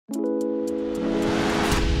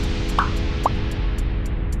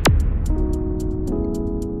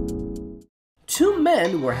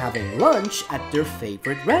men were having lunch at their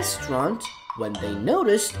favorite restaurant when they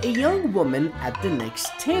noticed a young woman at the next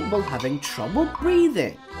table having trouble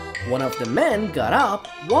breathing. One of the men got up,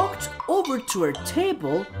 walked over to her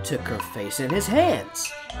table, took her face in his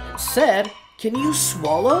hands, and said, "Can you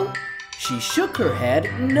swallow?" She shook her head,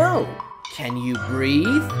 "No." "Can you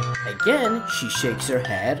breathe?" Again, she shakes her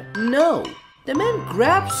head, "No." The man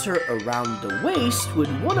grabs her around the waist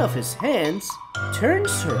with one of his hands,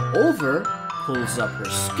 turns her over, pulls up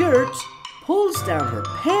her skirt, pulls down her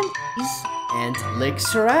panties, and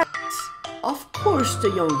licks her ass. Of course,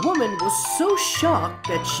 the young woman was so shocked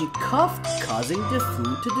that she coughed, causing the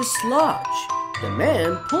food to dislodge. The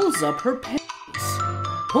man pulls up her panties,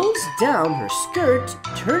 pulls down her skirt,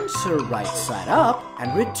 turns her right side up,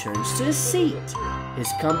 and returns to his seat.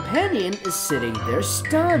 His companion is sitting there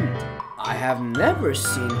stunned. "I have never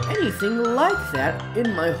seen anything like that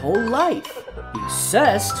in my whole life," he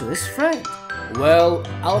says to his friend. "Well,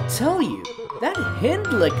 I'll tell you, that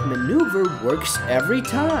Heimlich maneuver works every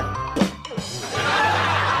time."